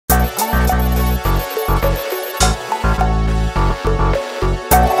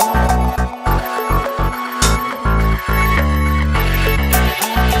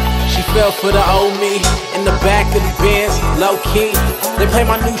fell for the old me in the back of the Benz, low key. They play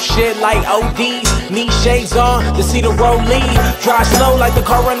my new shit like ODs. Need shades on to see the rollie. Drive slow like the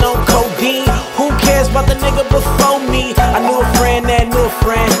car run on codeine. Who cares about the nigga before me? I knew a friend that knew a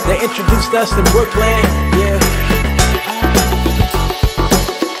friend that introduced us to Brooklyn. Yeah.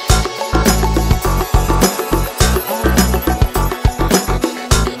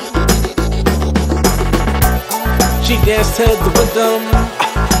 She danced to the rhythm,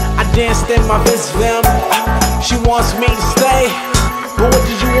 I danced in my rhythm. She wants me to stay, but what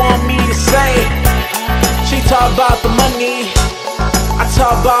did you want me to say? She talk about the money, I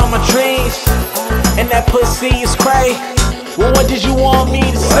talk about my dreams, and that pussy is cray. Well, what did you want me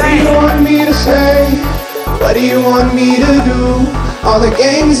to say? What do you want me to say? What do you want me to do? All the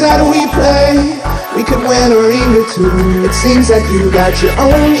games that we play, we could win a ring or two. It seems that you got your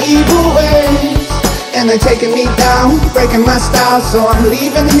own evil ways, and they're taking me down, breaking my style, so I'm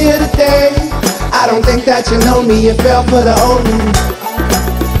leaving here today. I don't think that you know me, you fell for the old me.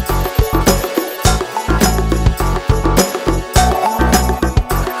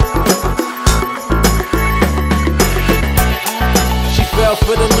 She fell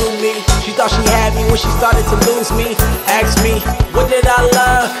for the new me. She thought she had me when she started to lose me. Asked me, what did I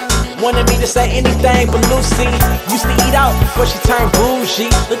love? Wanted me to say anything but Lucy. Used to eat out before she turned bougie.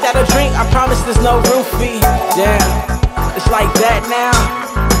 Looked at her drink, I promise there's no roofie. Damn, it's like that now.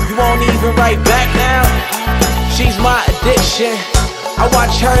 You won't even write back now. She's my addiction, I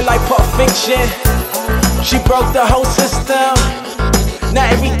watch her like Pulp Fiction. She broke the whole system,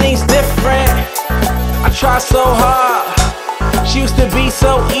 now everything's different. I try so hard, she used to be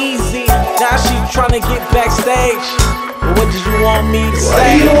so easy. Now she tryna get backstage. But what did you want me to say? What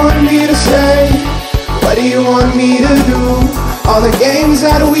do you want me to say? What do you want me to do? All the games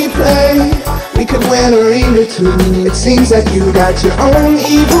that we play, we could win a ring or two. It seems that you got your own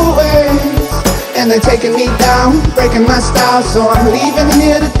evil ways, and they're taking me down, breaking my style, so I'm leaving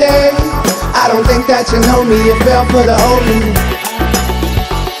here today. I don't think that you know me, you fell for the old me.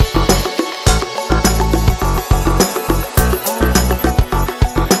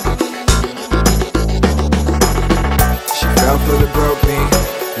 For the broke me,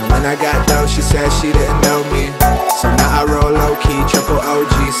 and when I got down she said she didn't know me. So now I roll low key, triple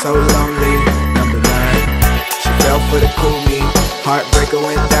OG, so lonely. Number 9, she fell for the cool me. Heartbreaker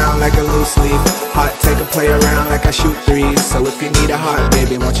went down like a loose leaf. Heart taker play around like I shoot threes. So if you need a heart,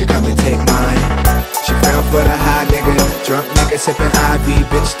 baby, won't you come and take mine? She fell for the high nigga, drunk nigga sipping IV.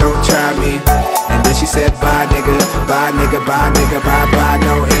 Bitch, don't try me. And then she said bye nigga, bye nigga, bye nigga, bye bye.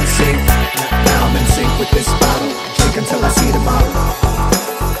 No NSYNC. Now I'm in sync with this bottle. Drink until I see the bottle.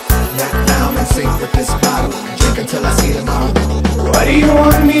 Now I'm in sync with this bottle. Drink until I see the bottle. What do you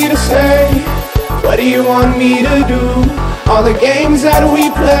want me to say? What do you want me to do? All the games that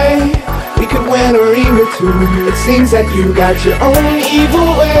we play, we could win a ring or two. It seems that you got your own evil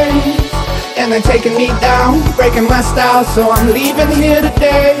ways, and they're taking me down, breaking my style, so I'm leaving here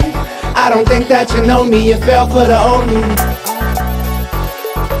today. I don't think that you know me, you fell for the old me.